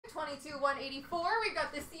22/184. We've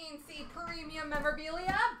got the CNC Premium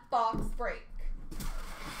Memorabilia box break.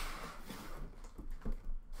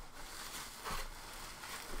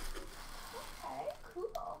 Okay,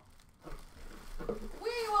 cool.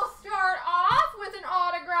 We will start off with an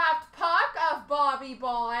autographed puck of Bobby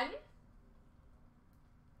Bond.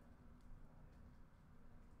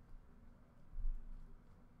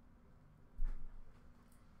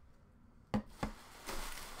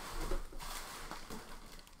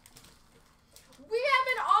 We have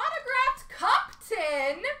an autographed cup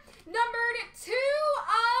tin, numbered 2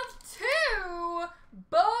 of 2,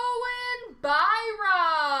 Bowen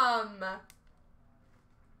Byram.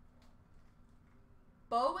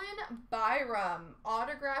 Bowen Byram,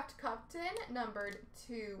 autographed cup tin, numbered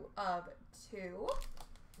 2 of 2.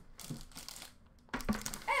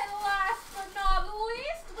 And last but not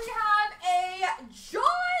least, we have a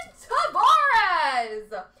John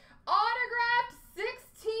Tavares, autographed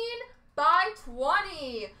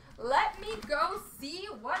 16/20. Let me go see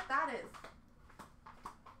what that is.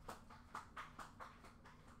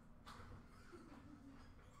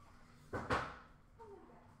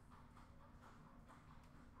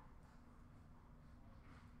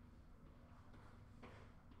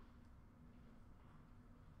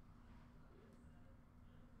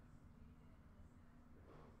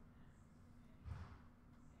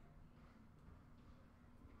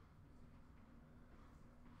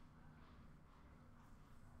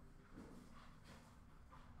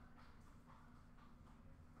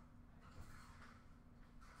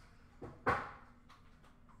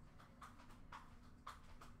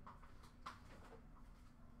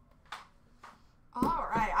 All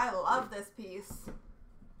right, I love this piece.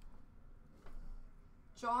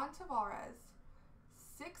 John Tavares,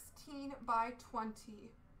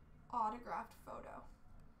 16/20 autographed photo.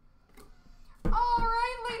 All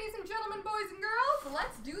right, ladies and gentlemen, boys and girls,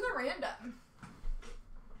 let's do the random.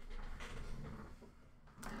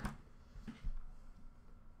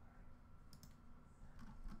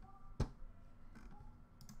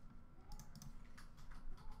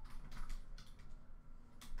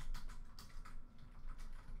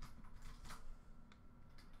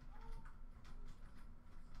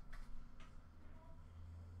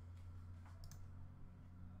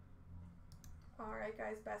 All right,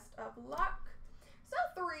 guys, best of luck. So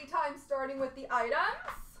 3 times starting with the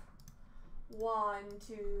items. 1,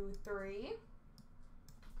 2, 3.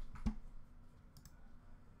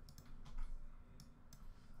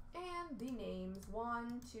 And the names,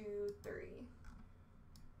 1, 2, 3.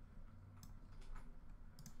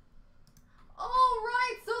 All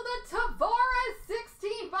right, so the Tavares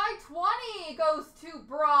 16/20 goes to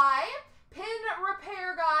Bry. Pin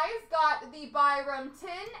repair, guys, got the Byram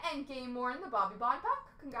tin, and Game Worn the Bobby Bond puck.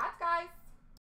 Congrats, guys.